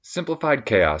Simplified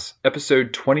Chaos,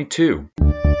 Episode 22.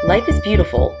 Life is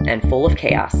beautiful and full of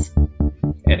chaos.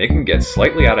 And it can get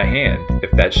slightly out of hand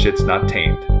if that shit's not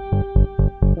tamed.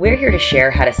 We're here to share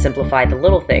how to simplify the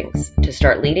little things to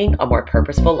start leading a more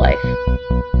purposeful life.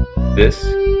 This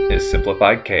is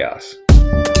Simplified Chaos.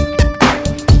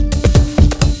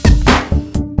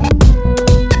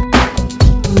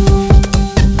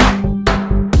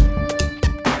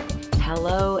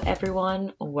 Hello,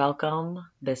 everyone. Welcome.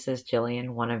 This is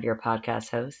Jillian, one of your podcast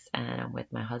hosts, and I'm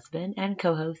with my husband and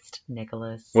co-host,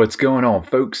 Nicholas. What's going on,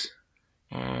 folks?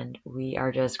 And we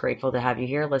are just grateful to have you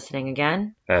here listening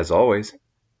again. As always.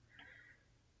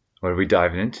 What are we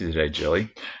diving into today, Jilly?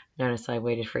 Notice I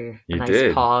waited for your You nice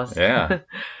did. pause. Yeah.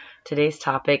 Today's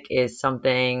topic is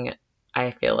something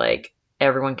I feel like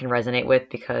everyone can resonate with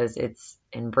because it's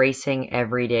embracing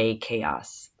everyday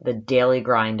chaos, the daily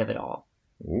grind of it all.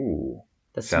 Ooh.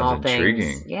 The Sounds small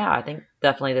intriguing. things. Yeah, I think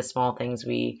definitely the small things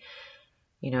we,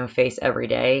 face every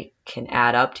day can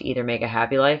add up to either make a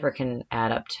happy life or can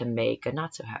add up to make a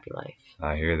not so happy life.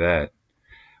 I hear that.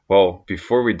 Well,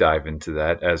 before we dive into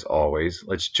that, as always,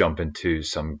 let's jump into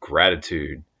some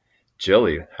gratitude.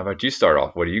 Jilly, how about you start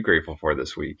off? What are you grateful for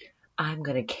this week? I'm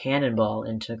going to cannonball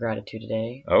into gratitude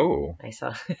today. Oh, I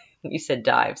saw you said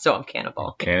dive, so I'm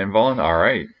cannonball. cannonballing? All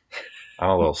right. I'm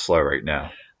a little slow right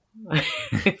now.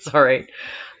 It's all right.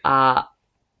 I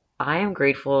am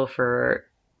grateful for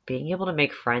being able to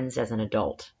make friends as an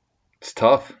adult. It's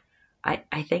tough. I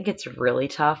think it's really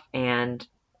tough. And,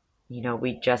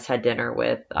 we just had dinner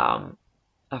with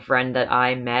a friend that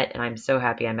I met, and I'm so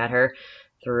happy I met her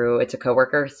it's a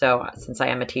coworker. So since I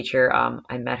am a teacher,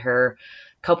 I met her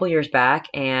a couple years back,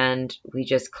 and we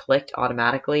just clicked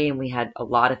automatically, and we had a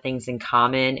lot of things in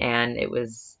common. And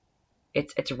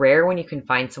it's rare when you can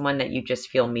find someone that you just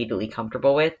feel immediately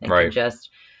comfortable with and Right. can just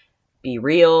be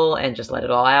real and just let it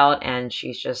all out. And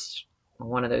she's just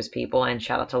one of those people. And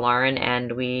shout out to Lauren.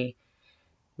 And we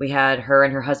had her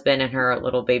and her husband and her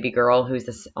little baby girl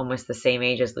who's almost the same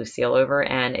age as Lucille over.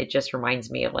 And it just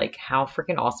reminds me of like how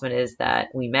freaking awesome it is that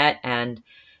we met, and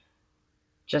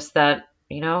just that,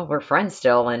 we're friends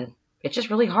still. And it's just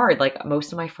really hard. Like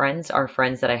most of my friends are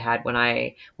friends that I had when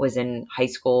I was in high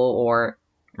school or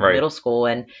Right. middle school,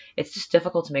 and it's just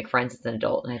difficult to make friends as an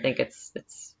adult. And I think it's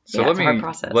So a hard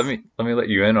process. let me let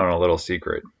you in on a little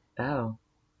secret. Oh,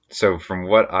 So from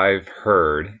what I've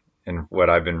heard and what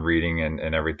I've been reading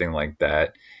and everything like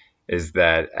that, is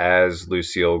that as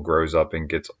Lucille grows up and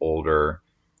gets older,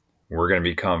 we're going to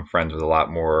become friends with a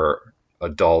lot more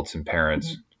adults and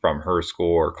parents from her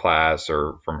school or class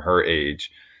or from her age,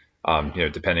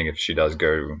 depending if she does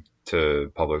go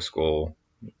to public school.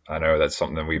 I know that's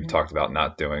something that we've talked about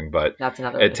not doing, but that's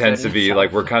another. it tends to episode in be itself.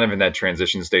 like we're kind of in that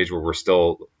transition stage where we're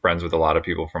still friends with a lot of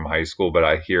people from high school. But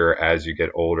I hear as you get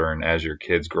older and as your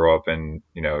kids grow up and,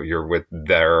 you're with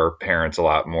their parents a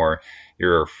lot more,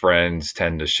 your friends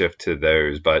tend to shift to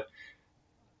those. But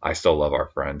I still love our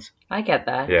friends. I get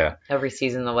that. Yeah. Every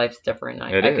season of life's different.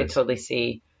 I It could is. totally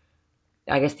see.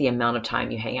 I guess the amount of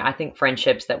time you hang out. I think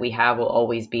friendships that we have will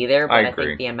always be there, but I I agree.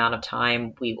 think the amount of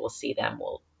time we will see them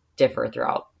will differ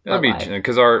throughout. I our mean, life.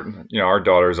 because our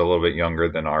daughter's a little bit younger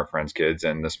than our friends' kids,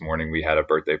 and this morning we had a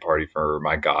birthday party for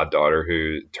my goddaughter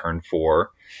who turned 4,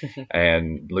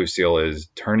 and Lucille is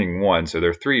turning 1, so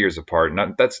they're 3 years apart.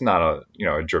 That's not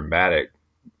a dramatic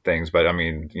things, but I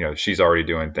mean, she's already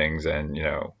doing things and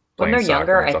When playing they're soccer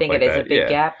younger, and I stuff think like it is that. a big Yeah.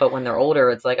 gap, but when they're older,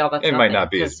 it's like, oh, that's It nothing. might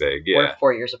not be as 'cause big, We're yeah.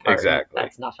 4 years apart. Exactly.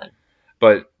 That's nothing.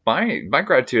 But my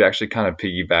gratitude actually kind of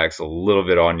piggybacks a little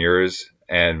bit on yours,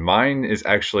 and mine is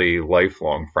actually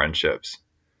lifelong friendships.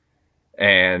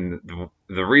 And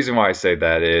the reason why I say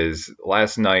that is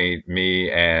last night,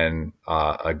 me and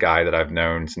a guy that I've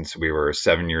known since we were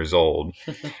 7 years old,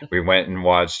 we went and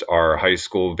watched our high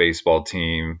school baseball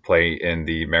team play in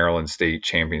the Maryland State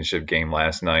Championship game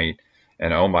last night.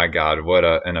 And oh my God, what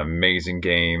an amazing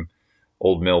game.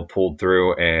 Old Mill pulled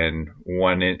through and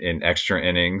won it in extra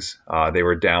innings. They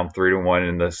were down 3-1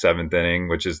 in the 7th inning,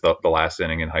 which is the last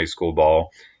inning in high school ball,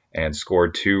 and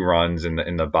scored 2 runs in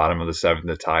the bottom of the 7th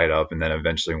to tie it up, and then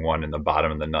eventually won in the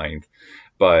bottom of the 9th.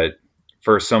 But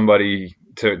for somebody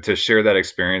to share that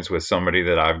experience with somebody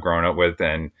that I've grown up with,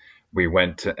 and we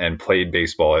went and played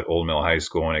baseball at Old Mill High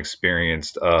School and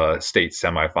experienced a state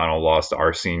semifinal loss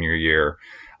our senior year.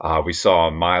 We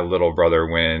saw my little brother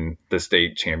win the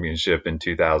state championship in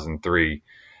 2003.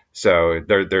 So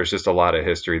there's just a lot of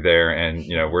history there, and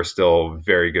we're still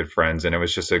very good friends, and it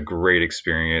was just a great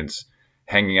experience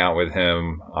hanging out with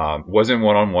him. Wasn't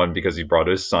one-on-one because he brought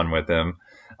his son with him,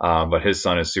 But his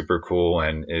son is super cool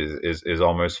and is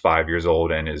almost 5 years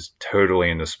old and is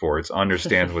totally into sports,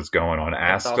 understands what's going on,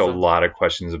 That's asks a awesome. lot of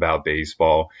questions about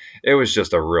baseball. It was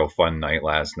just a real fun night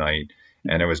last night,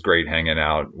 and it was great hanging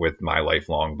out with my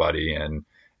lifelong buddy and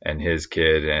his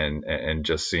kid and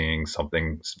just seeing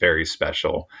something very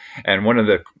special. And one of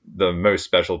the most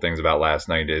special things about last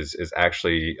night is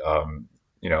actually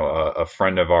a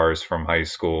friend of ours from high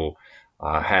school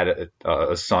had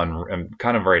a son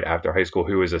kind of right after high school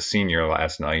who was a senior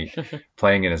last night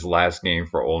playing in his last game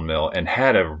for Old Mill and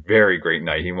had a very great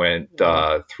night. He went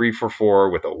 3 for 4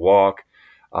 with a walk.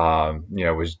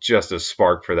 Was just a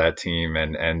spark for that team,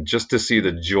 and just to see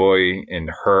the joy in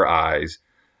her eyes,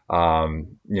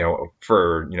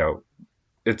 for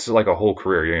it's like a whole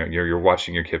career. You're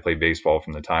watching your kid play baseball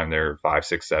from the time they're 5,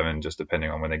 6, 7, just depending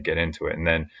on when they get into it, and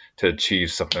then to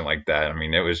achieve something like that. I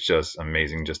mean, it was just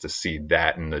amazing just to see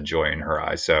that and the joy in her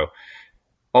eyes. So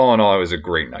all in all, it was a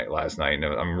great night last night, and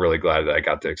I'm really glad that I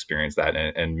got to experience that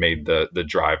and made the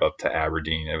drive up to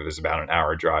Aberdeen. It was about an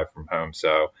hour drive from home,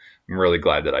 so I'm really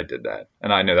glad that I did that.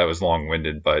 And I know that was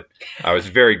long-winded, but I was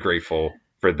very grateful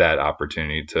for that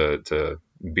opportunity to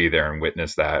be there and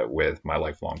witness that with my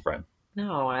lifelong friend.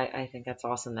 No, I think that's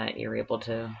awesome that you're able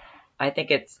to. I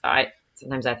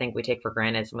sometimes I think we take for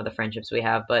granted some of the friendships we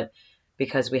have, but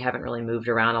because we haven't really moved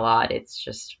around a lot, it's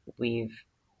just we've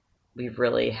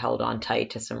really held on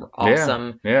tight to some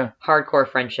awesome Yeah, hardcore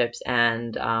friendships,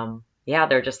 and yeah,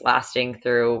 they're just lasting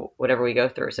through whatever we go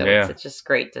through. So yeah, it's just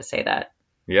great to say that.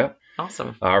 yeah.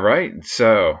 Awesome. All right,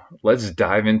 so let's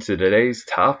dive into today's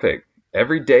topic: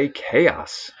 everyday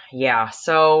chaos. Yeah.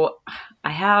 So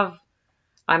I have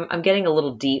I'm getting a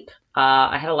little deep.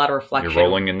 I had a lot of You're reflection.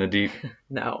 rolling in the deep.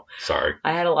 No, Sorry.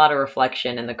 I had a lot of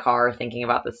reflection in the car thinking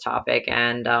about this topic,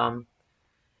 and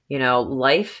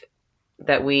life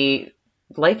that we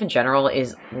life in general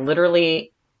is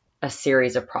literally a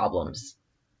series of problems,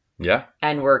 Yeah,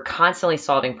 and we're constantly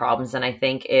solving problems, and I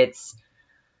think it's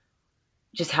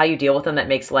just how you deal with them that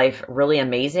makes life really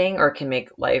amazing, or can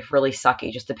make life really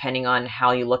sucky, just depending on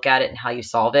how you look at it and how you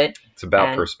solve it. it's about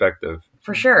And perspective.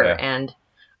 for sure. Yeah. And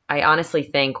I honestly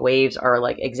think waves are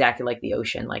like exactly like the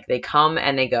ocean. Like they come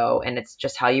and they go, and it's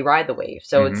just how you ride the wave.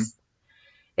 So Hmm.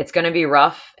 it's going to be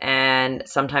rough, and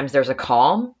sometimes there's a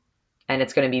calm, and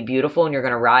it's going to be beautiful, and you're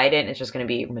going to ride it, and it's just going to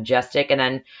be majestic. And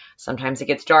then sometimes it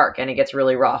gets dark, and it gets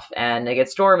really rough, and it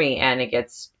gets stormy, and it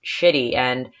gets shitty,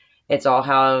 and it's all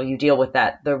how you deal with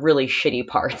that, the really shitty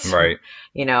parts. Right.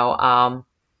 you know.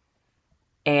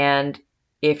 And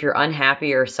if you're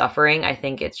unhappy or suffering, I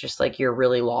think it's just like you're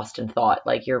really lost in thought.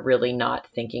 Like you're really not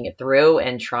thinking it through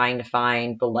and trying to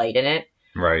find the light in it.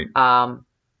 Right.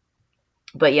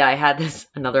 But yeah, I had this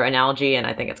another analogy, and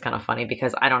I think it's kind of funny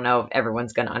because I don't know if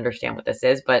everyone's going to understand what this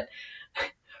is, but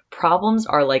problems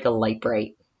are like a light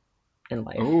bright in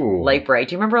life. Ooh. Light bright.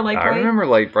 Do you remember a light I bright? remember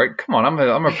Light Bright. Come on,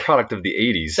 I'm a product of the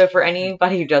 80s. So for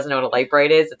anybody who doesn't know what a light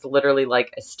bright is, it's literally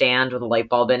like a stand with a light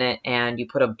bulb in it, and you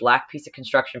put a black piece of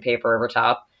construction paper over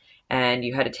top, and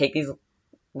you had to take these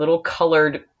little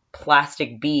colored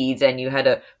plastic beads, and you had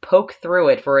to poke through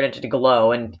it for it to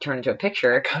glow and turn into a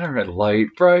picture. Kind of read Light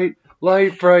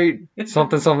Bright,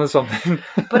 something, something, something.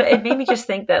 But it made me just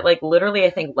think that, like, literally,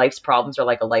 I think life's problems are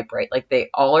like a light bright. Like,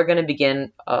 they all are going to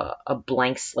begin a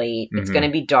blank slate. It's going to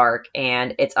be dark,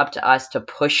 and it's up to us to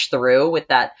push through with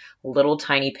that little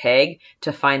tiny peg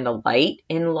to find the light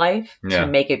in life Yeah. to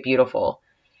make it beautiful.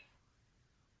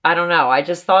 I don't know. I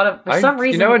just thought of, for some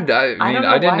reason, You know what? I I mean, don't know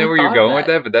I didn't why know I where you're thought going of with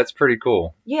that, but that's pretty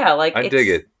cool. yeah, like, I dig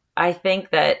it. I think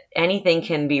that anything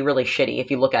can be really shitty if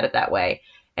you look at it that way.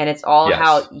 And it's all Yes.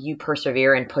 how you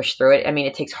persevere and push through it. I mean,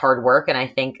 it takes hard work, and I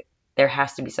think there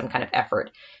has to be some kind of effort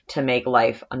to make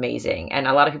life amazing. And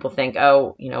a lot of people think,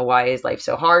 oh, why is life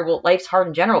so hard? Well, life's hard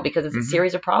in general because it's a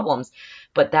series of problems.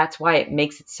 But that's why it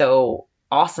makes it so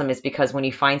awesome, is because when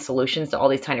you find solutions to all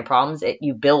these tiny problems,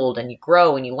 you build and you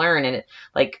grow and you learn, and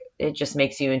it just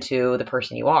makes you into the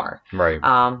person you are. Right.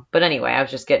 But anyway, I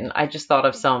just thought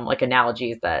of some like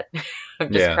analogies that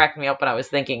just Yeah. cracked me up when I was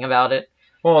thinking about it.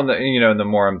 Well, and the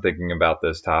more I'm thinking about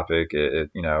this topic,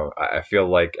 I feel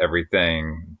like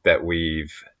everything that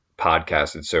we've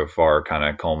podcasted so far kind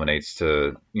of culminates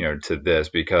to this,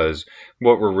 because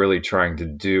what we're really trying to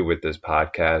do with this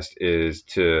podcast is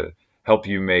to help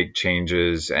you make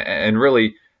changes and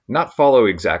really not follow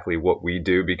exactly what we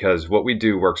do, because what we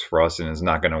do works for us and is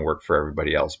not going to work for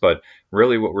everybody else. But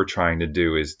really what we're trying to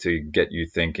do is to get you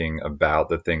thinking about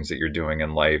the things that you're doing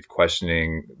in life,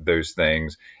 questioning those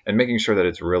things, and making sure that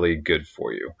it's really good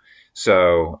for you.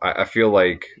 So I feel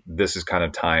like this is kind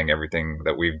of tying everything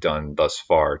that we've done thus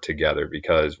far together,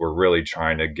 because we're really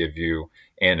trying to give you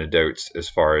antidotes as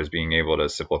far as being able to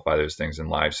simplify those things in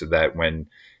life, so that when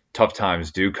tough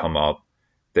times do come up,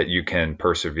 that you can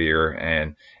persevere.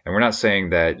 And we're not saying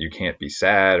that you can't be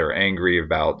sad or angry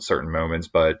about certain moments,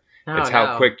 but Oh it's how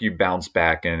no. quick you bounce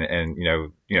back, and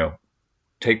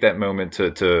take that moment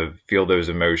to feel those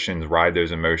emotions, ride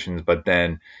those emotions, but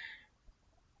then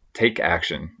take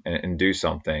action and do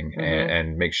something, Hmm.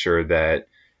 and make sure that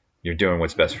you're doing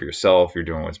what's best for yourself, you're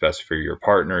doing what's best for your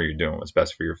partner, you're doing what's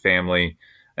best for your family,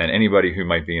 and anybody who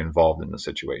might be involved in the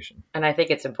situation. And I think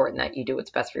it's important that you do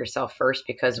what's best for yourself first,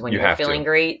 because when You you're have feeling to.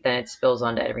 great, then it spills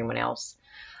onto everyone else.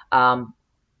 Um,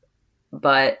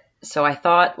 but I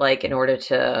thought, like, in order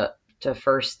to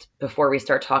first, before we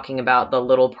start talking about the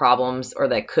little problems, or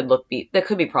that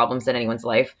could be problems in anyone's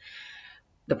life,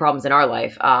 the problems in our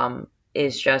life,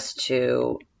 is just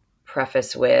to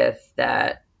preface with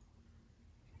that.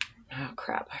 Oh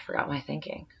crap! I forgot my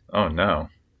thinking. Oh no,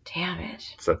 Damn it!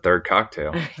 it's the third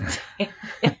cocktail. Damn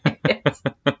it.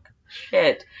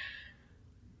 Shit.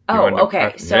 You want Oh, to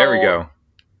okay. there we So go.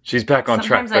 She's back on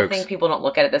track, sometimes I think folks. people don't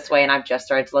look at it this way, and I've just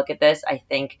started to look at this. I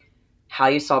think how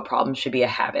you solve problems should be a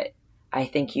habit. I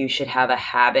think you should have a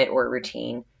habit or a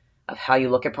routine of how you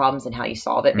look at problems and how you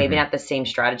solve it. Maybe Hmm. not the same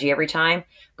strategy every time,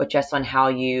 but just on how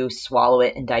you swallow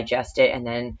it and digest it and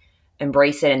then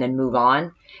embrace it and then move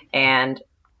on. And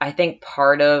I think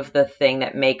part of the thing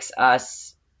that makes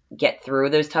us get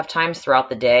through those tough times throughout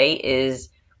the day is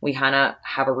we kind of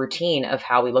have a routine of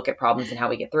how we look at problems and how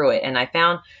we get through it. And I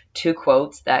found two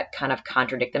quotes that kind of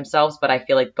contradict themselves, but I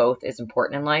feel like both is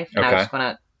important in life. And I Okay, just want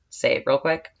to say it real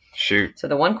quick. shoot. So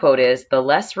the one quote is, the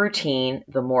less routine,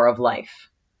 the more of life.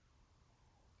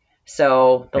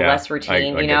 So the Yeah, less I,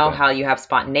 routine, I get that. how you have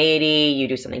spontaneity, you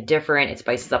do something different, it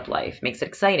spices up life, makes it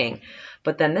exciting.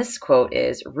 But then this quote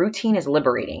is, routine is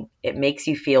liberating. It makes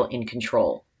you feel in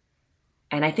control.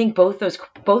 And I think both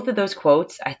of those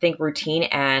quotes, I think routine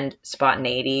and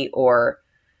spontaneity, So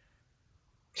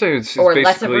it's or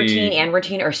less of routine basically, and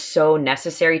routine, are so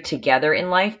necessary together in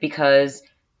life, because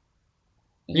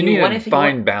you you need want to to you want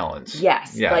find balance.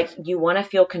 yes, Yes. like you want to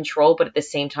feel control, but at the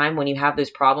same time, when you have those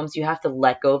problems, you have to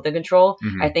let go of the control.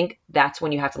 I Hmm. think that's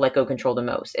when you have to let go of control the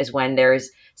most, is when there's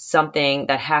something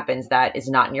that happens that is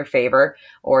not in your favor,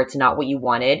 or it's not what you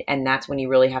wanted, and that's when you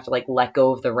really have to, like, let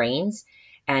go of the reins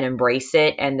and embrace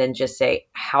it, and then just say,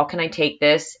 how can I take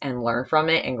this and learn from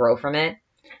it and grow from it?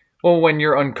 Well, when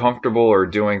you're uncomfortable or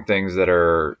doing things that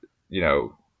are,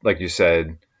 like you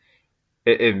said,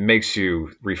 it makes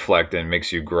you reflect and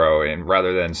makes you grow. And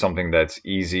rather than something that's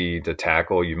easy to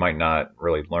tackle, you might not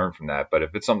really learn from that. But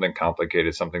if it's something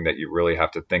complicated, something that you really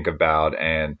have to think about,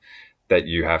 and that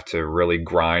you have to really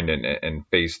grind and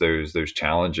face those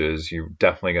challenges, you're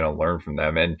definitely going to learn from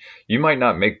them. And you might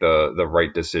not make the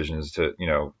right decisions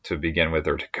to begin with,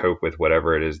 or to cope with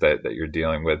whatever it is that you're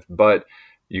dealing with. But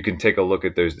you can take a look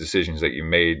at those decisions that you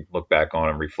made, look back on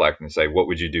and reflect and say, what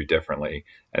would you do differently?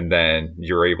 And then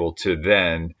you're able to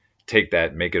then take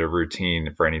that, make it a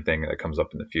routine for anything that comes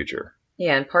up in the future.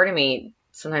 Yeah, and part of me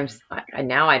sometimes,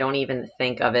 now I don't even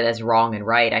think of it as wrong and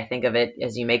right. I think of it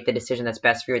as, you make the decision that's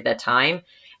best for you at that time,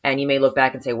 and you may look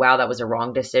back and say, "Wow, that was a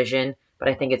wrong decision." But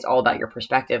I think it's all about your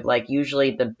perspective. Like,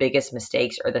 usually the biggest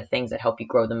mistakes are the things that help you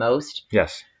grow the most.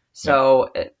 Yes. Yeah. So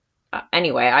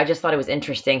anyway, I just thought it was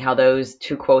interesting how those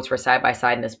two quotes were side by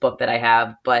side in this book that I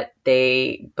have, but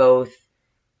they both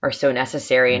are so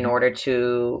necessary in Hmm. order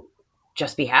to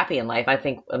just be happy in life. I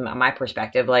think, my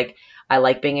perspective, like, I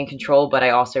like being in control, but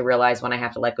I also realize when I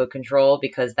have to let go of control,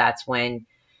 because that's when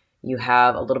you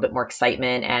have a little bit more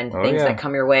excitement and Oh things that yeah.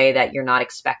 come your way that you're not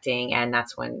expecting. And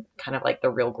that's when kind of like the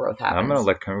real growth I'm gonna happens.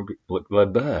 I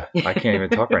can't even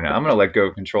talk right now. I'm gonna let go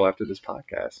of control after this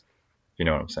podcast. You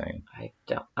know what I'm saying? I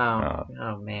don't, oh, Uh,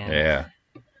 oh man. yeah,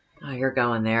 Oh, you're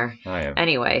going there. I am.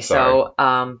 Anyway, Sorry.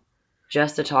 so,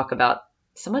 just to talk about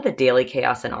some of the daily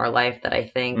chaos in our life that I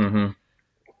think Hmm.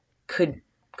 could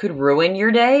could ruin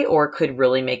your day or could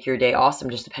really make your day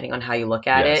awesome, just depending on how you look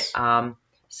at it. Yes.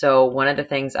 So one of the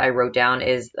things I wrote down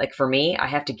is, like, for me, I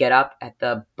have to get up at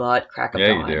the butt crack of Yeah,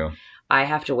 you dawn. do. I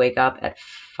have to wake up at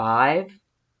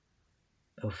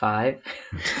 5:05.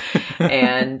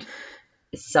 And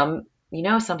some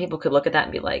people could look at that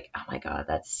and be like, "Oh my God,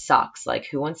 that sucks. Like,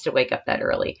 who wants to wake up that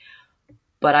early?"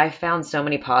 But I found so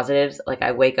many positives. Like,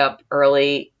 I wake up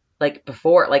early. Like,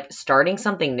 before, like, starting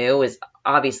something new is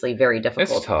obviously very It's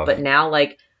difficult. But tough. now,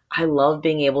 like, I love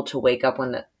being able to wake up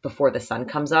before the sun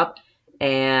comes up.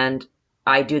 And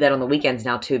I do that on the weekends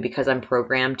now too, because I'm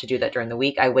programmed to do that during the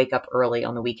week. I wake up early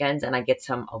on the weekends and I get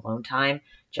some alone time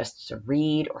just to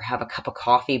read or have a cup of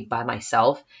coffee by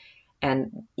myself.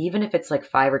 And even if it's like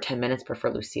 5 or 10 minutes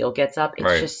before Lucille gets up, it's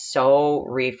Right. just so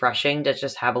refreshing to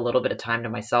just have a little bit of time to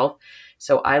myself.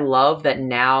 So I love that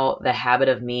now the habit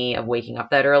of me of waking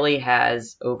up that early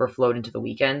has overflowed into the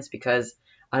weekends because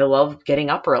I love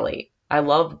getting up early. I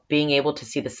love being able to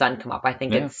see the sun come up. I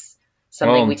think Yeah. it's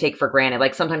something we Well, take for granted.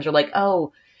 Like sometimes we're like,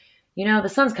 oh, the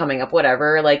sun's coming up,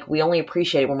 whatever. Like we only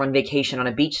appreciate it when we're on vacation on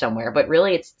a beach somewhere, but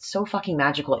really it's so fucking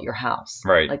magical at your house.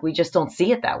 right. Like we just don't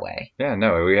see it that way. Yeah,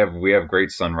 no, we have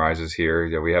great sunrises here.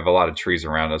 Yeah, we have a lot of trees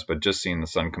around us, but just seeing the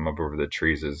sun come up over the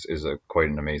trees is a quite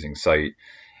an amazing sight.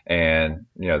 And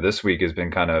this week has been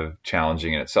kind of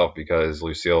challenging in itself because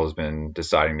Lucille has been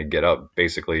deciding to get up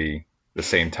basically the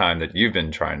same time that you've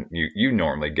been trying you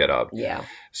normally get up. Yeah.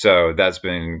 So that's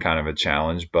been kind of a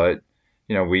challenge, but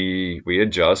we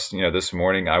adjust. This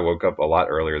morning I woke up a lot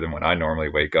earlier than when I normally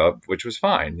wake up, which was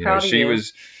fine. Proud of She you.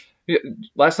 was yeah,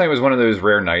 last night was one of those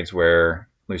rare nights where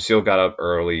Lucille got up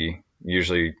early.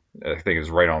 Usually, I think it was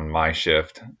right on my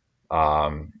shift.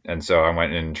 And so I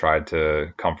went in and tried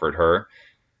to comfort her,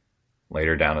 laid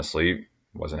her down to sleep,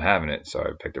 wasn't having it. So I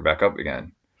picked her back up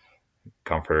again,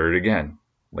 comforted her again,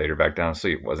 laid her back down to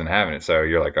sleep, wasn't having it. So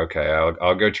you're like, okay,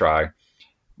 I'll go try.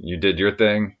 You did your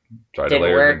thing, tried to Didn't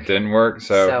lay her, work. it didn't work.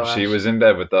 So So, she was in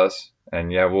bed with us.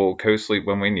 And yeah, we'll co-sleep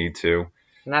when we need to,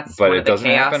 And that's but one it of the doesn't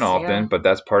chaos. happen often. Yeah. But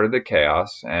that's part of the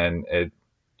chaos, and it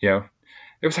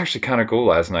was actually kind of cool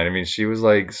last night. I mean, she was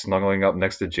like snuggling up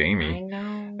next to I Jamie,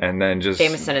 know. and then just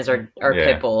Jameson is our yeah.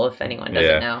 pit bull, if anyone doesn't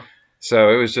Yeah. know. So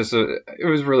it was it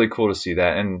was really cool to see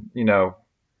that, and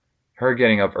her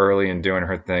getting up early and doing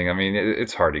her thing. I mean,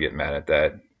 it's hard to get mad at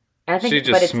that. And I think, She but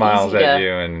just it's smiles easy at to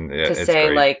you, and yeah, to it's say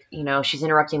great. like, she's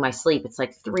interrupting my sleep. It's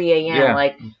like 3 a.m. Yeah,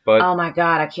 Like, but oh my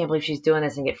God, I can't believe she's doing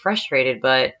this and get frustrated.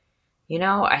 But,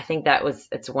 I think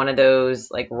it's one of those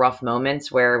like rough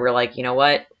moments where we're like, you know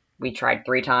what? We tried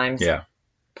 3 times. yeah,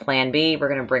 Plan B, we're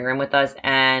going to bring her in with us.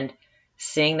 And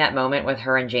seeing that moment with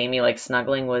her and Jamie like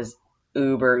snuggling was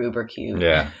uber cute.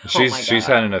 yeah. Oh She's my she's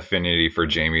God. had an affinity for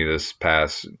Jamie this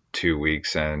past 2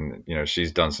 weeks, and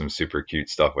she's done some super cute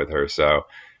stuff with her. So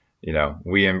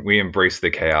we embraced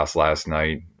the chaos last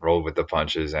night, rolled with the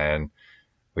punches, and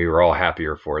we were all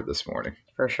happier for it this morning.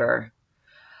 For sure.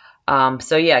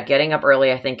 So yeah, getting up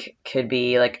early, I think could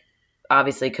be like,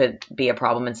 obviously could be a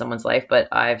problem in someone's life, but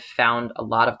I've found a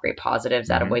lot of great positives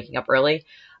out of Mhm. waking up early.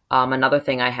 Another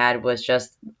thing I had was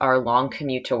just our long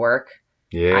commute to work.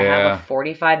 I have Yeah, a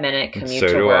 45-minute and commute so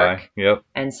to do work. I. Yep.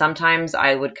 And sometimes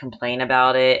I would complain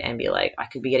about it and be like, I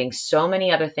could be getting so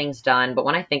many other things done. But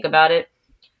when I think about it,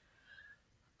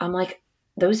 I'm like,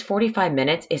 those 45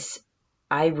 minutes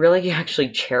I really actually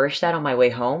cherish that on my way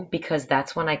home because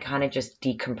that's when I kind of just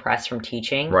decompress from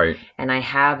teaching Right. and I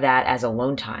have that as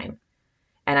alone time.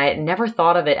 And I had never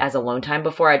thought of it as alone time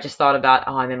before. I just thought about,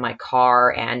 oh, I'm in my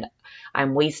car and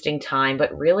I'm wasting time.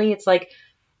 But really, it's like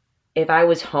if I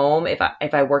was home, if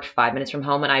I worked 5 minutes from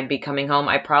home and I'd be coming home,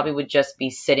 I probably would just be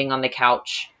sitting on the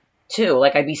couch too.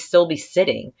 Like still be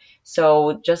sitting.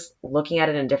 So just looking at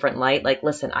it in a different light, like,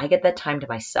 listen, I get that time to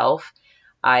myself.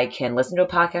 I can listen to a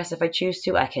podcast if I choose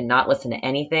to. I cannot listen to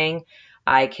anything.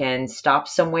 I can stop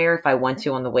somewhere if I want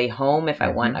to on the way home, if I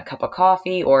want a cup of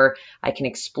coffee, or I can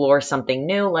explore something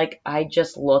new. Like I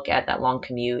just look at that long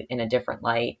commute in a different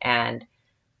light, and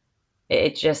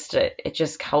it just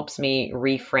helps me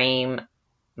reframe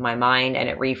my mind, and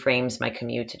it reframes my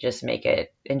commute to just make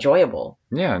it enjoyable.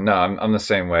 Yeah, no, I'm the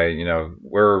same way.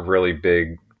 We're really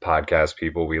big podcast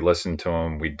people. We listen to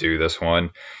them. We do this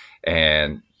one,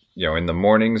 and in the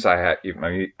mornings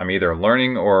I'm either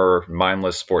learning or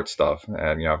mindless sports stuff.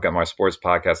 And I've got my sports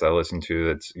podcast I listen to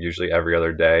that's usually every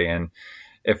other day. And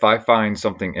if I find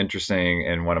something interesting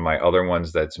in one of my other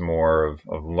ones that's more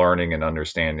of learning and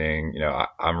understanding,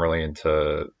 I'm really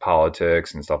into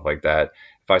politics and stuff like that.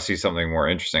 If I see something more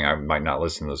interesting, I might not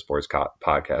listen to the sports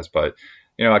podcast, but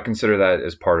I consider that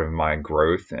as part of my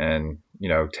growth and,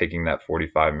 taking that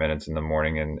 45 minutes in the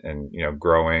morning and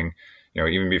growing,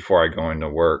 even before I go into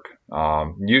work.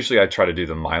 Usually I try to do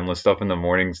the mindless stuff in the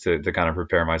mornings to kind of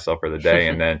prepare myself for the day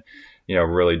and then,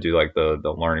 really do like the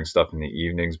learning stuff in the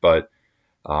evenings. But,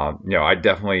 I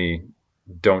definitely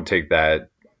don't take that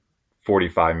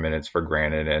 45 minutes for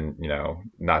granted and,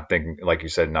 not thinking, like you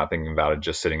said, not thinking about it,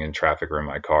 just sitting in traffic or in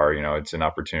my car. It's an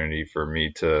opportunity for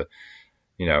me to,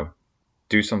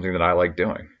 do something that I like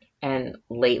doing. And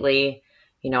lately,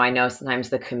 I know sometimes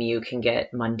the commute can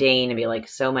get mundane and be like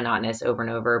so monotonous over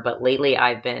and over, but lately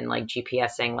I've been like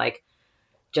GPSing like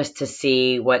just to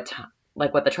see what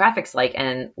the traffic's like.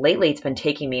 And lately it's been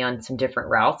taking me on some different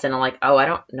routes and I'm like, oh, I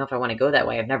don't know if I want to go that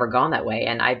way. I've never gone that way.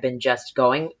 And I've been just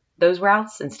going those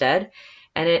routes instead.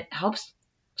 And it helps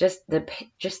just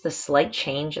the slight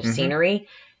change of Hmm. scenery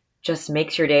just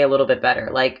makes your day a little bit better.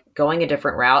 Like going a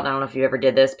different route. And I don't know if you ever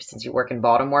did this since you work in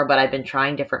Baltimore, but I've been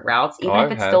trying different routes. Oh, Even if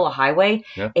I've it's had. still a highway,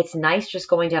 Yeah. it's nice just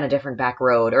going down a different back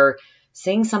road or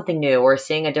seeing something new or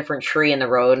seeing a different tree in the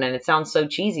road. And it sounds so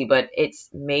cheesy, but it's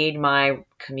made my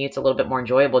commutes a little bit more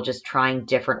enjoyable just trying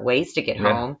different ways to get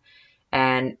Yeah. home.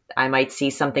 And I might see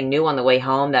something new on the way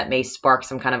home that may spark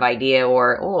some kind of idea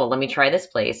or, oh, let me try this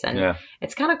place. And Yeah.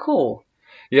 it's kind of cool.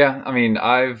 Yeah, I mean,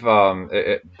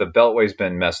 the Beltway's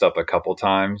been messed up a couple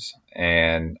times,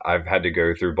 and I've had to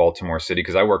go through Baltimore City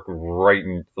because I work right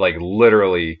in, like,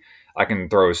 literally, I can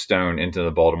throw a stone into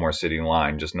the Baltimore City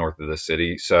line just north of the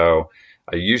city. So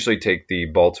I usually take the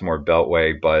Baltimore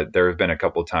Beltway, but there have been a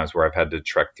couple times where I've had to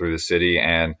trek through the city,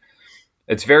 and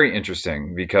it's very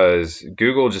interesting because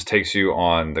Google just takes you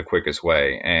on the quickest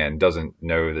way and doesn't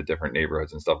know the different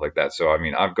neighborhoods and stuff like that. So, I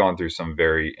mean, I've gone through some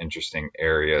very interesting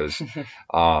areas.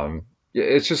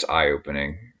 It's just eye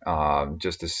opening,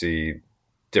 just to see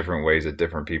different ways that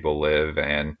different people live,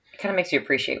 and It kind of makes you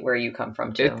appreciate where you come from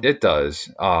it too. it does.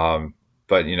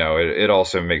 But it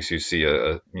also makes you see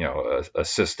a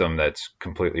system that's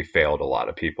completely failed a lot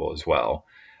of people as well.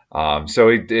 So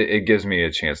it gives me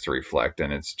a chance to reflect,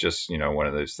 and it's just one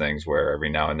of those things where every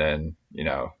now and then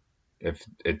if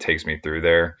it takes me through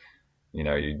there,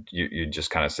 you just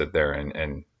kind of sit there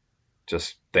and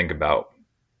just think about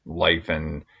life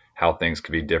and how things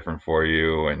could be different for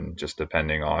you, and just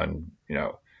depending on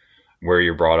where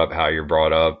you're brought up, how you're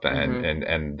brought up, and Hmm.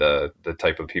 and the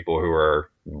type of people who are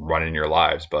running your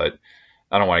lives. But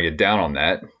I don't want to get down on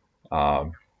that.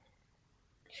 Um,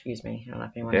 Excuse me. I don't know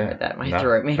if anyone yeah, heard that. My no,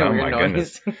 throat made a oh weird my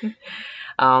goodness,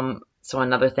 noise. So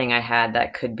another thing I had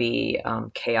that could be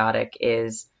chaotic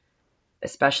is,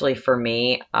 especially for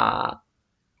me,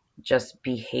 just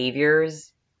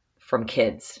behaviors from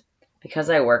kids.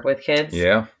 Because I work with kids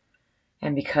yeah,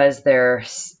 and because they're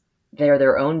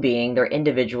their own being, they're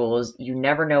individuals, you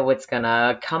never know what's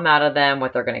gonna come out of them,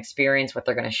 what they're gonna experience, what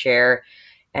they're gonna share.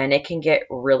 And it can get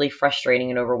really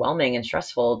frustrating and overwhelming and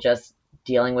stressful just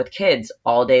dealing with kids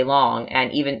all day long.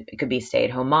 And even it could be stay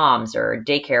at home moms or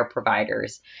daycare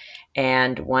providers.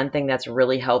 And one thing that's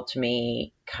really helped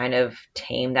me kind of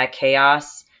tame that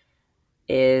chaos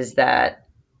is that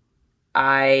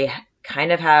I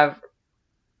kind of have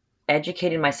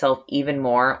educated myself even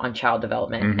more on child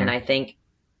development. And hmm I think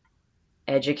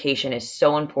education is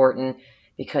so important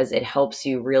because it helps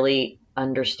you really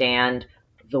understand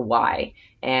the why.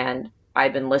 And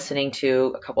I've been listening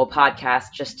to a couple of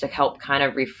podcasts just to help kind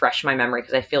of refresh my memory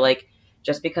because I feel like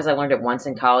just because I learned it once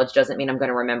in college doesn't mean I'm going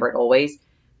to remember it always,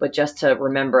 but just to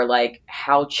remember like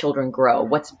how children grow,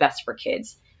 what's best for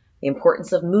kids, the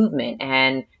importance of movement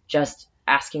and just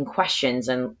asking questions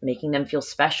and making them feel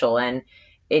special. And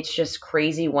it's just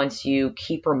crazy once you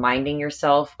keep reminding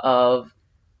yourself of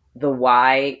the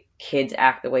why kids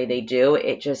act the way they do.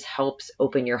 It just helps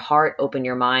open your heart, open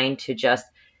your mind to just,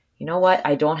 you know what,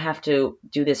 I don't have to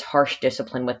do this harsh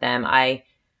discipline with them. I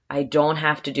don't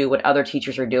have to do what other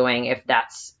teachers are doing if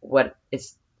that's what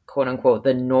is quote unquote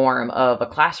the norm of a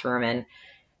classroom. And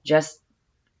just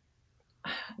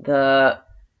the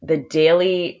the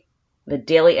daily the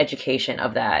daily education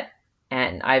of that,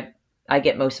 and I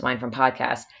get most of mine from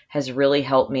podcasts, has really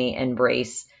helped me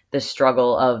embrace the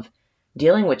struggle of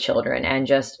dealing with children and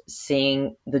just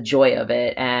seeing the joy of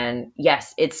it. And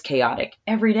yes, it's chaotic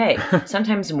every day,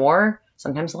 sometimes more,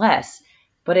 sometimes less,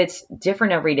 but it's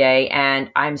different every day. And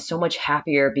I'm so much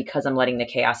happier because I'm letting the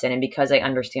chaos in and because I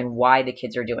understand why the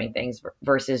kids are doing things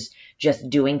versus just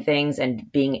doing things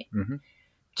and being hmm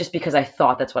just because I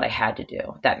thought that's what I had to do.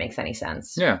 If that makes any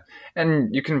sense. yeah.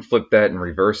 And you can flip that and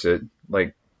reverse it,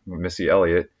 like Missy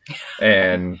Elliott,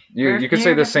 and you could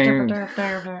say the same. You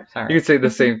Sorry. could say the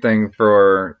same thing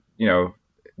for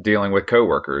dealing with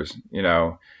coworkers.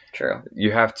 True.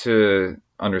 You have to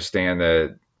understand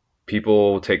that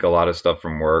people take a lot of stuff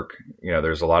from work.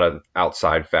 There's a lot of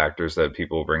outside factors that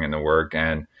people bring into work,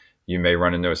 and you may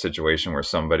run into a situation where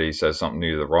somebody says something to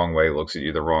you the wrong way, looks at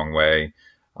you the wrong way,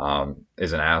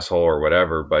 is an asshole or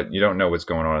whatever, but you don't know what's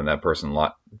going on in that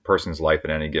person's life at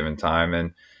any given time.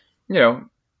 And, you know,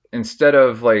 instead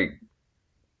of like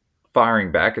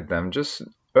firing back at them, just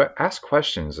ask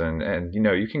questions, and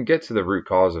you can get to the root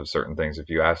cause of certain things if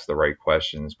you ask the right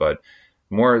questions. But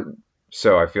more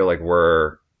so, I feel like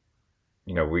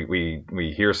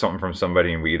we hear something from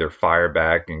somebody and we either fire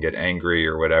back and get angry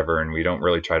or whatever, and we don't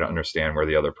really try to understand where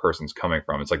the other person's coming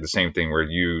from. It's like the same thing where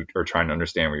you are trying to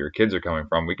understand where your kids are coming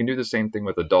from. We can do the same thing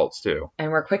with adults too.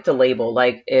 And we're quick to label.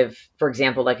 Like if, for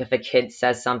example, like if a kid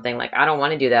says something like, I don't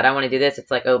want to do that, I want to do this.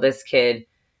 It's like, oh, this kid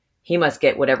he must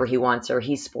get whatever he wants or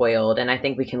he's spoiled. And I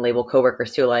think we can label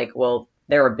coworkers too, like, well,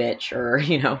 they're a bitch,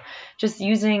 or, just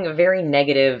using very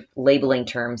negative labeling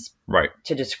terms Right.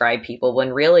 to describe people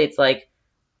when really it's like,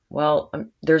 well,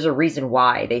 there's a reason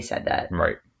why they said that.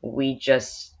 Right. We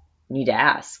just need to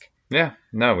ask. Yeah.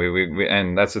 No, we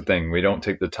and that's the thing. We don't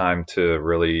take the time to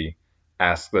really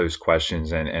ask those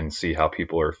questions and see how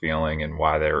people are feeling and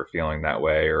why they're feeling that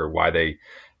way or why they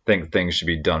think things should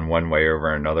be done one way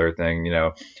over another thing.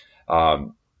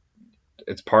 Um,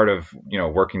 it's part of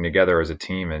working together as a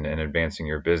team and advancing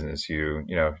your business. You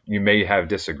may have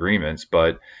disagreements,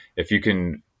 but if you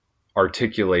can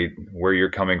articulate where you're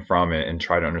coming from and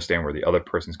try to understand where the other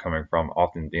person's coming from,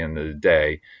 often at the end of the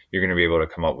day, you're going to be able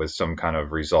to come up with some kind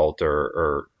of result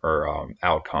or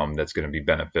outcome that's going to be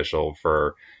beneficial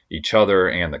for each other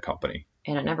and the company.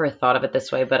 And I never thought of it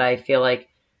this way, but I feel like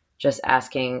just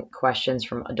asking questions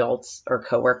from adults or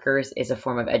coworkers is a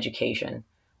form of education.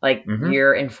 Like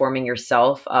you're informing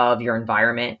yourself of your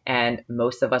environment, and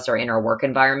most of us are in our work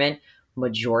environment.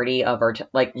 Majority of our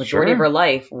of our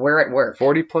life, we're at work.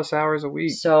 40 plus hours a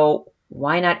week. So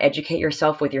why not educate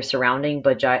yourself with your surrounding,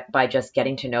 but by just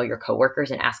getting to know your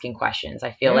coworkers and asking questions?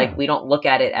 I feel like we don't look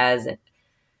at it as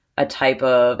a type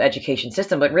of education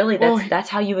system, but really that's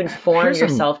how you inform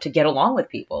yourself to get along with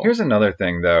people. Here's another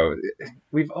thing though.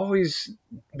 We've always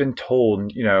been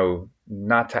told,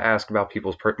 not to ask about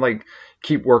people's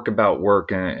keep work about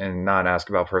work and not ask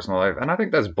about personal life. And I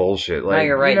think that's bullshit. No,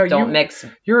 you're right. Don't mix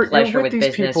pleasure with these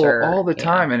business people all the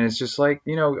time. And it's just like,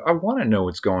 I want to know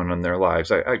what's going on in their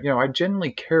lives. I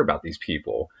genuinely care about these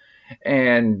people,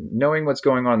 and knowing what's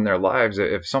going on in their lives.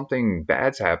 If something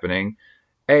bad's happening,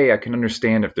 I can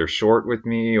understand if they're short with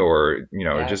me or,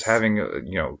 just having,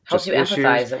 helps you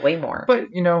empathize it way more. But,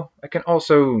 I can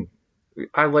also,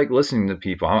 I like listening to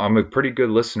people. I'm a pretty good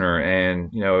listener. And,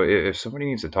 if somebody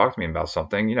needs to talk to me about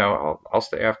something, I'll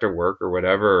stay after work or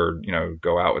whatever, or,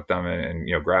 go out with them and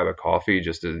grab a coffee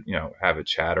just to, have a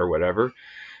chat or whatever.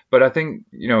 But I think,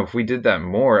 if we did that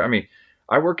more,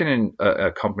 I work in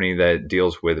a company that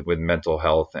deals with mental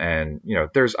health, and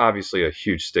there's obviously a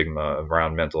huge stigma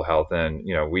around mental health, and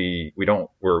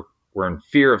we're in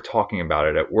fear of talking about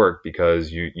it at work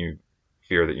because you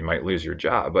fear that you might lose your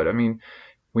job. But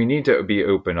we need to be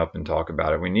open up and talk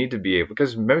about it. We need to be able,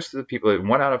 because most of the people,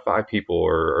 1 out of 5 people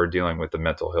are dealing with a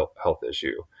mental health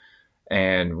issue,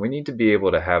 and we need to be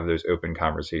able to have those open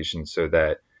conversations so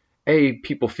that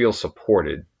people feel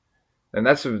supported. And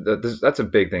that's a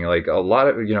big thing. Like a lot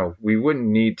of, we wouldn't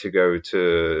need to go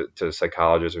to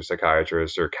psychologists or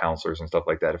psychiatrists or counselors and stuff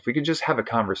like that if we could just have a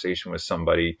conversation with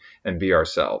somebody and be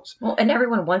ourselves. Well, and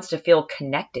everyone wants to feel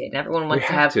connected, and everyone wants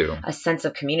to have a sense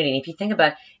of community. And if you think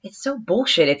about it, it's so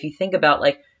bullshit if you think about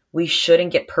we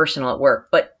shouldn't get personal at work,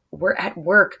 but we're at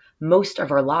work most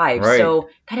of our lives. Right. So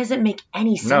that doesn't make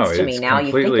any sense to me now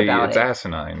you think about it. It's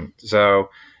asinine. So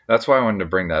that's why I wanted to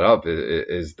bring that up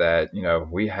is that,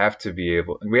 we have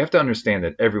to understand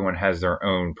that everyone has their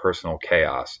own personal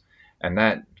chaos, and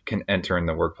that can enter in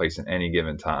the workplace at any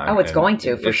given time. Oh, it's going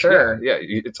to, for sure. Yeah,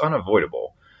 it's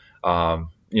unavoidable.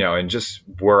 And just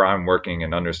where I'm working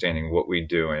and understanding what we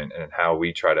do and how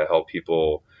we try to help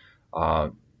people,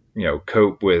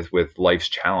 cope with life's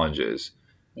challenges.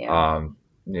 Yeah.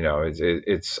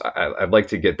 I'd like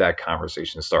to get that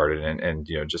conversation started and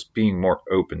just being more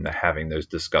open to having those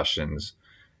discussions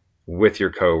with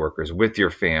your coworkers, with your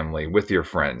family, with your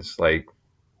friends, like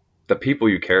the people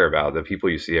you care about, the people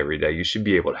you see every day. You should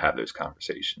be able to have those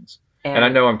conversations. And I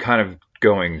know I'm kind of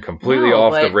going completely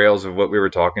off the rails of what we were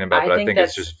talking about, but I think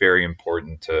it's just very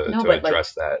important to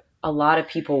address that. A lot of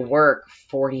people work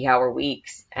 40-hour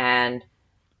weeks, and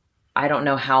I don't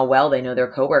know how well they know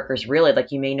their coworkers. Really,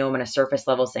 you may know them on a surface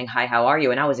level saying, hi, how are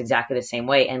you? And I was exactly the same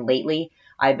way. And lately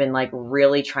I've been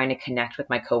really trying to connect with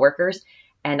my coworkers.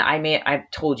 And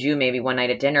I've told you maybe one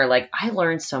night at dinner, I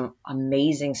learned some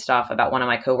amazing stuff about one of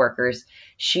my coworkers.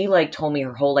 She told me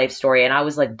her whole life story, and I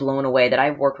was blown away that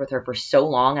I've worked with her for so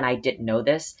long and I didn't know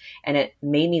this. And it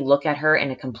made me look at her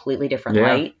in a completely different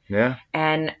light. Yeah.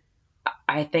 And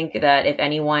I think that if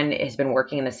anyone has been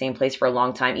working in the same place for a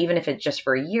long time, even if it's just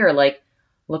for a year,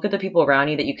 look at the people around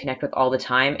you that you connect with all the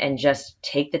time and just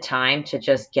take the time to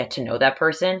just get to know that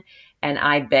person. And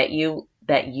I bet you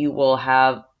that you will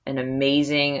have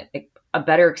a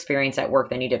better experience at work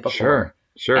than you did before.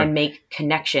 Sure. And make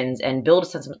connections and build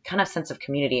a sense of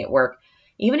community at work.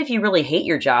 Even if you really hate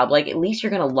your job, at least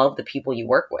you're going to love the people you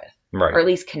work with. Right. Or at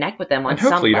least connect with them on some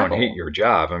level. Hopefully you don't hate your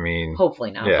job.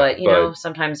 Hopefully not. Yeah, but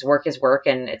sometimes work is work,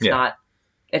 and it's not.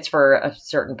 It's for a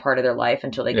certain part of their life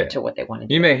until they get to what they want to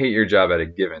do. You may hate your job at a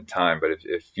given time, but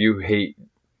if you hate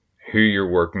who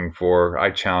you're working for,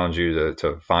 I challenge you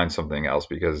to find something else,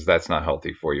 because that's not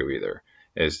healthy for you either,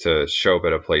 is to show up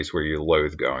at a place where you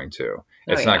loathe going to. Oh,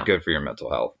 It's yeah. not good for your mental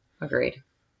health. Agreed.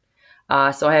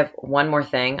 So I have one more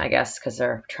thing, I guess, because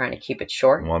they're trying to keep it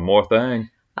short. One more thing.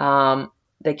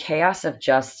 The chaos of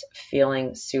just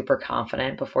feeling super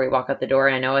confident before you walk out the door.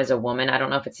 And I know as a woman, I don't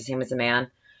know if it's the same as a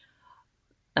man.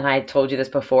 And I told you this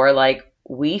before, like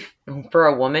for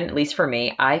a woman, at least for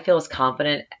me, I feel as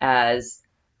confident as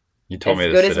You told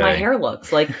me good this as my today. hair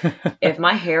looks. Like if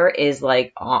my hair is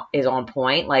like is on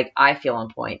point, like I feel on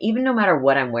point. Even no matter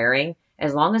what I'm wearing,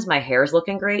 as long as my hair is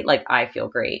looking great, like I feel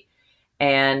great.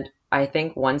 And I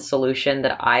think one solution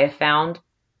that I have found,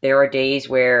 there are days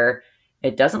where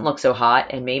it doesn't look so hot,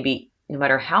 and maybe no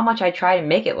matter how much I try to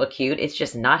make it look cute, it's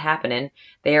just not happening.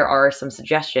 There are some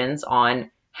suggestions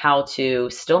on how to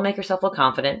still make yourself look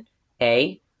confident.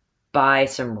 Buy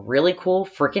some really cool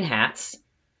freaking hats,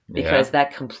 because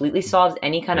that completely solves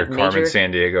any kind Your of Carmen major.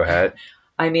 Sandiego hat.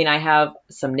 I mean, I have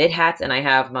some knit hats and I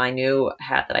have my new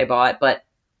hat that I bought, but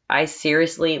I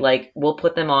seriously will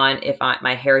put them on if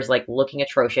my hair is like looking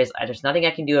atrocious. There's nothing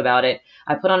I can do about it.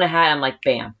 I put on a hat, I'm like,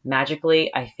 bam,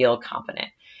 magically I feel confident.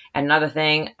 And another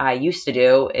thing I used to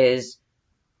do is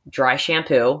dry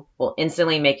shampoo will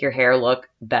instantly make your hair look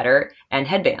better, and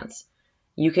headbands.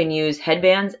 You can use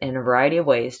headbands in a variety of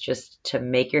ways just to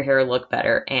make your hair look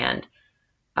better. And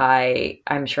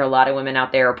I'm sure a lot of women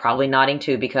out there are probably nodding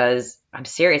too, because I'm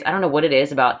serious. I don't know what it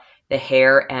is about the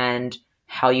hair and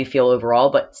how you feel overall,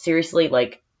 but seriously,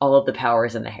 like all of the power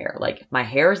is in the hair. Like if my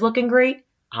hair is looking great,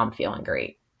 I'm feeling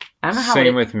great. I don't know how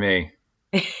Same with me.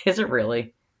 Is it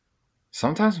really?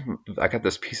 Sometimes I got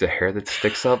this piece of hair that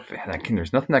sticks up, and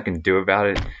there's nothing I can do about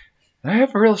it. And I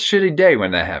have a real shitty day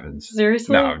when that happens.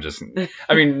 Seriously? No,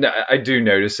 I mean, I do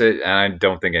notice it, and I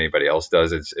don't think anybody else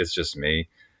does. It's just me.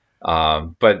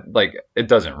 But like, it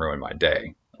doesn't ruin my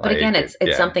day. But again,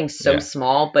 it's something so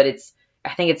small, but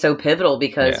I think it's so pivotal,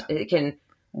 because it can,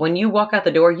 when you walk out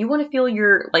the door, you want to feel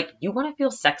you want to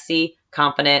feel sexy,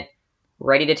 confident,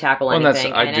 ready to tackle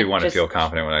anything. I do want to feel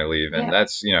confident when I leave, and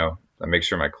that's, I make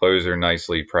sure my clothes are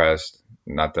nicely pressed.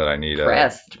 Not that I need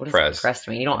pressed. What does pressed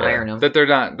mean? You don't iron them. That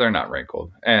they're not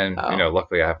wrinkled, and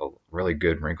luckily I have a really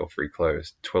good wrinkle-free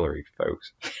clothes. Twillery,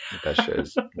 folks, that shit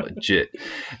is legit.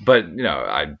 But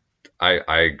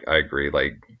I agree.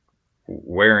 Like,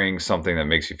 wearing something that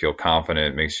makes you feel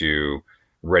confident, makes you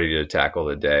ready to tackle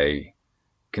the day,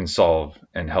 can solve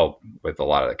and help with a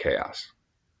lot of the chaos.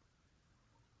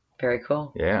 Very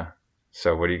cool. Yeah.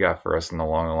 So what do you got for us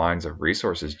along the lines of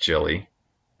resources, Jilly?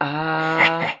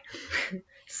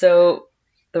 So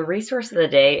the resource of the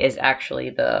day is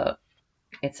actually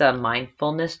it's a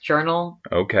mindfulness journal.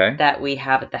 Okay. That we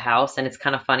have at the house. And it's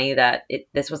kind of funny that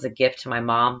this was a gift to my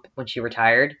mom when she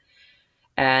retired.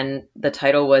 And the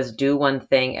title was Do One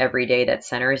Thing Every Day That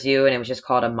Centers You. And it was just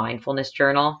called a mindfulness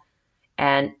journal.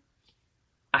 And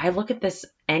I look at this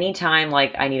anytime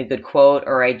I need a good quote,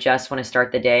 or I just want to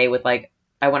start the day with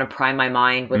I want to prime my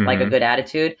mind with a good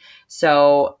attitude.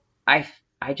 So I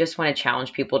just want to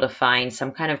challenge people to find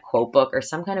some kind of quote book or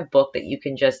some kind of book that you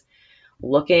can just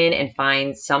look in and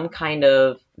find some kind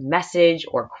of message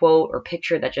or quote or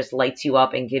picture that just lights you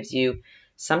up and gives you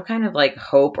some kind of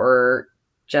hope or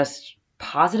just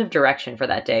positive direction for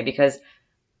that day, because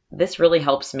this really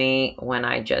helps me when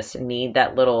I just need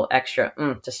that little extra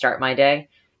to start my day.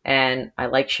 And I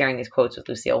like sharing these quotes with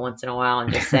Lucille once in a while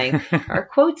and just saying, our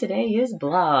quote today is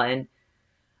blah.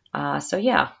 And so,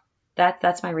 yeah,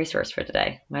 that's my resource for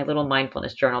today. My little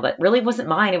mindfulness journal that really wasn't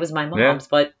mine. It was my mom's,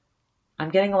 but I'm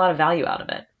getting a lot of value out of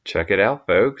it. Check it out,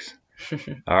 folks.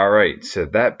 All right. So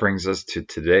that brings us to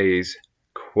today's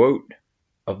quote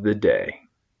of the day.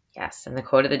 Yes. And the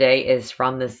quote of the day is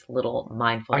from this little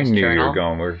mindfulness journal. I knew you were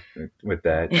going with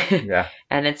that. Yeah.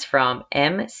 And it's from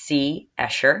M.C.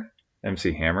 Escher.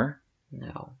 MC Hammer?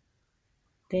 No.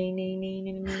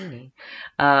 The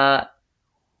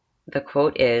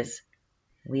quote is,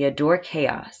 "We adore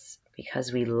chaos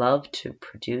because we love to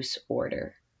produce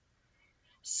order."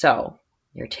 So,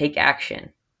 your take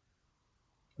action.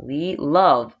 We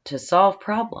love to solve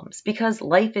problems because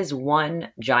life is one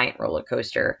giant roller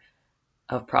coaster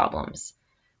of problems.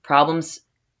 Problems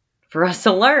for us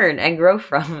to learn and grow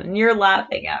from. And you're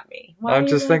laughing at me. I'm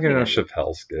just thinking of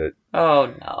Chappelle's skit.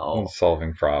 Oh, no.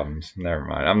 Solving problems. Never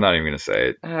mind. I'm not even going to say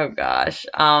it. Oh, gosh.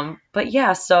 But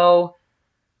yeah, so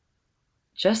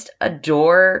just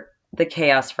adore the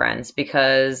chaos, friends,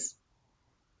 because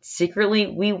secretly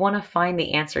we want to find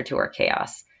the answer to our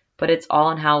chaos, but it's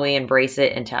all in how we embrace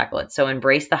it and tackle it. So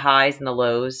embrace the highs and the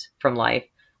lows from life,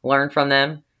 learn from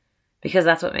them, because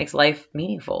that's what makes life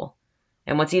meaningful.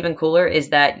 And what's even cooler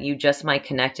is that you just might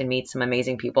connect and meet some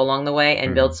amazing people along the way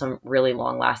and build some really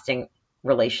long-lasting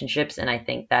relationships. And I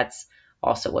think that's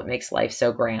also what makes life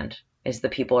so grand, is the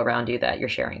people around you that you're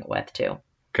sharing it with too.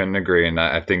 Couldn't agree. And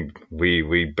I think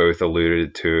we both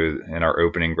alluded to in our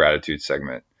opening gratitude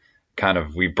segment. Kind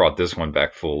of, we brought this one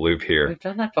back full loop here. We've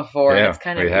done that before. Yeah, it's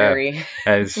kind of eerie.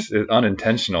 It's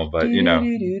unintentional, but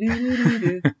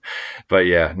but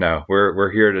yeah, no,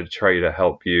 we're here to try to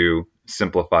help you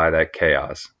simplify that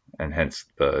chaos, and hence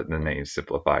the name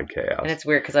Simplified Chaos. And it's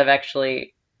weird because I've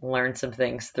actually learned some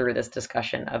things through this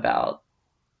discussion about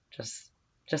just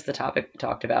the topic we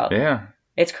talked about. Yeah.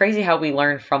 It's crazy how we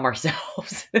learn from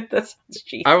ourselves. That's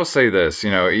cheesy. I will say this,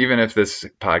 even if this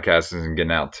podcast isn't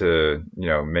getting out to,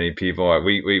 many people,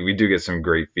 we do get some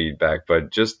great feedback,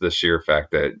 but just the sheer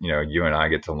fact that, you and I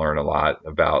get to learn a lot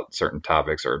about certain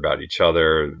topics or about each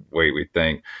other, the way we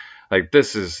think, like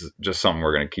this is just something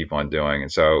we're going to keep on doing.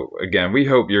 And so again, we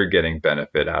hope you're getting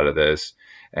benefit out of this.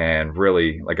 And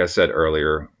really, like I said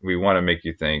earlier, we want to make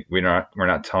you think. We're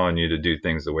not telling you to do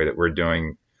things the way that we're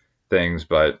doing things,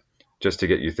 but just to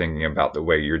get you thinking about the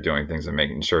way you're doing things and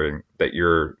making sure that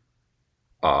you're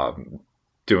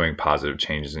doing positive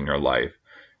changes in your life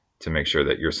to make sure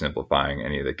that you're simplifying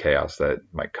any of the chaos that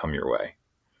might come your way.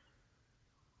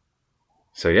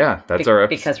 So yeah, that's our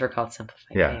episode. Because we're called Simplified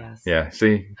Chaos. Yeah.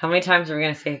 See, how many times are we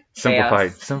going to say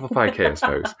Simplified Chaos,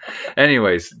 folks.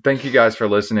 Anyways, thank you guys for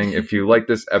listening. If you like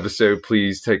this episode,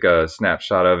 please take a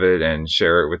snapshot of it and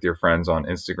share it with your friends on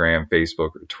Instagram,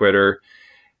 Facebook, or Twitter.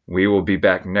 We will be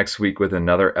back next week with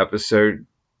another episode.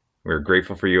 We're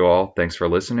grateful for you all. Thanks for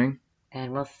listening.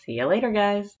 And we'll see you later,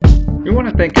 guys. We want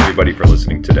to thank everybody for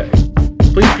listening today.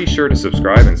 Please be sure to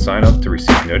subscribe and sign up to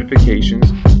receive notifications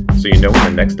so you know when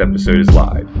the next episode is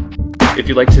live. If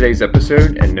you like today's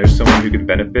episode and know someone who could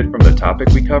benefit from the topic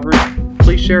we covered,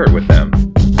 please share it with them.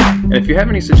 And if you have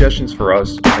any suggestions for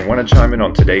us or want to chime in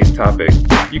on today's topic,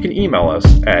 you can email us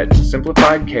at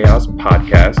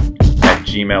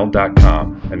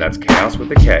simplifiedchaospodcast@gmail.com, and that's chaos with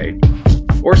a K,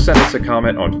 or send us a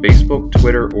comment on Facebook,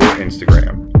 Twitter, or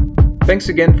Instagram. Thanks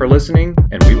again for listening,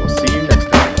 and we will see you